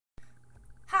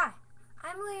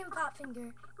I'm William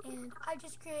Popfinger, and I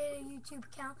just created a YouTube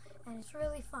account, and it's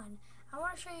really fun. I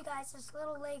want to show you guys this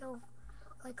little Lego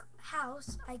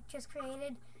house I just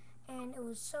created, and it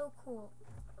was so cool.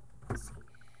 Let's see.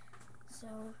 So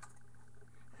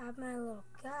I have my little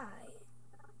guy,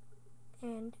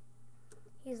 and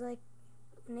he's like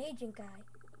an agent guy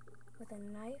with a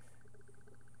knife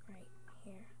right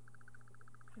here.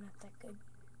 I'm not that good.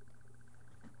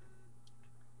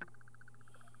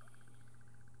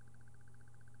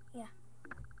 Yeah.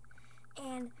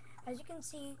 And as you can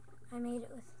see, I made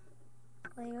it with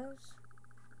Legos.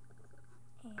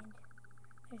 And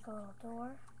there's a little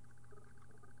door.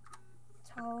 It's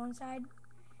hollow inside.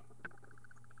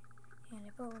 And I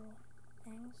put little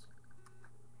things.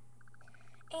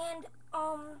 And,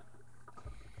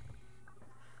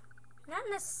 not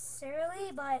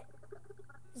necessarily, but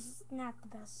this is not the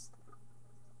best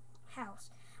house.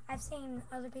 I've seen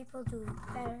other people do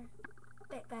a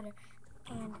bit better.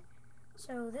 And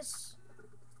so this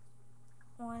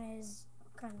one is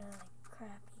kind of like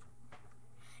crappy.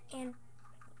 And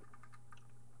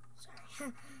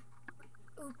sorry,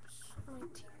 oops, my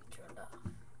TV turned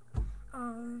off.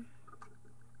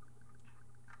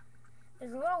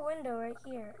 There's a little window right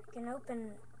here. It can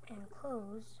open and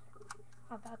close.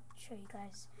 I'm about to show you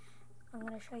guys. I'm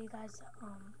gonna show you guys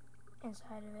the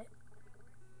inside of it.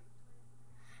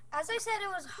 As I said, it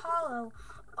was hollow.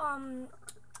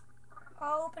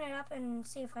 I'll open it up and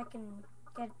see if I can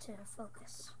get it to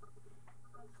focus.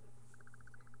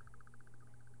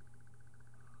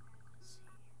 Let's see.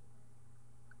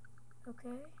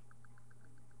 Okay.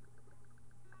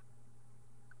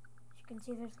 As you can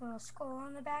see, there's a little skull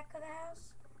on the back of the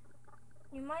house.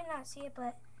 You might not see it,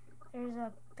 but there's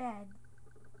a bed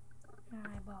and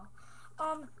an eyeball.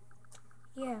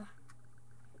 Yeah.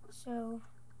 So,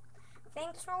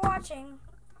 thanks for watching,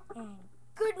 and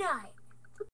good night.